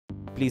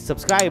please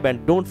subscribe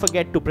and don't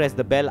forget to press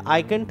the bell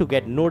icon to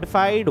get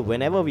notified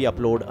whenever we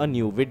upload a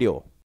new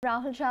video.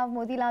 Rahul Shah,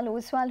 Motilal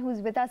Oswal,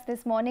 who's with us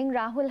this morning.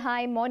 Rahul,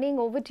 hi, morning.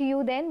 Over to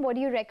you then. What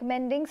are you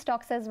recommending,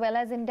 stocks as well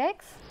as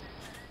index?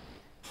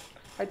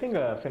 I think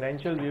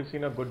financial, we've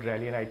seen a good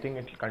rally, and I think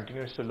it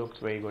continues to look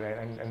very good,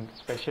 and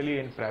especially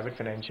in private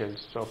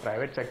financials. So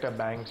private sector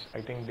banks, I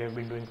think they've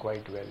been doing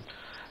quite well.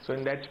 So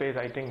in that space,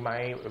 I think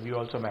my view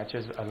also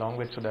matches along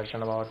with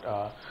Sudarshan about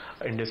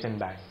IndusInd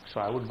Bank. So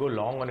I would go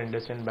long on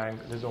IndusInd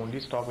Bank. This is the only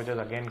stock which has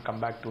again come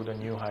back to the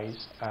new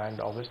highs, and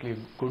obviously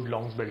good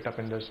longs built up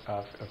in this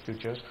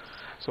futures.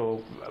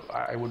 So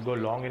I would go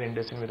long in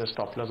IndusInd with a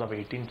stop loss of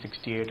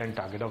 1868 and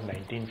target of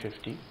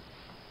 1950.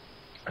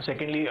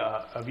 Secondly,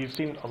 we've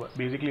seen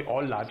basically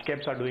all large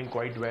caps are doing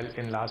quite well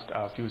in last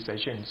few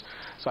sessions.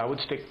 So I would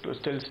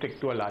still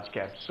stick to a large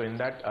cap. So in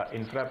that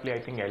infra play,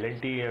 I think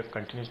L&T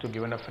continues to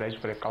give a fresh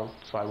breakout.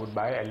 So I would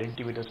buy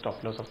L&T with a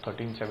stop loss of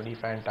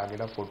 1375 and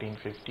target of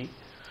 1450.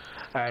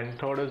 And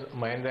third is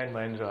Mahindra &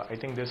 Mahindra. I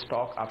think this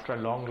stock, after a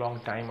long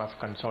time of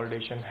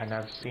consolidation, and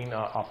I've seen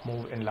an up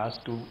move in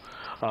last two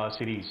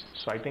series.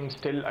 So I think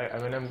still I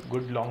mean a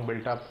good long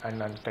built up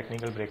and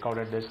technical breakout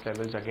at this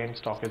levels. Again,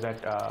 stock is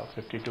at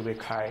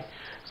 52-week high.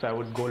 So I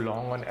would go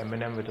long on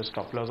M&M with a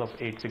stop loss of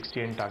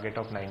 860 and target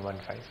of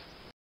 915.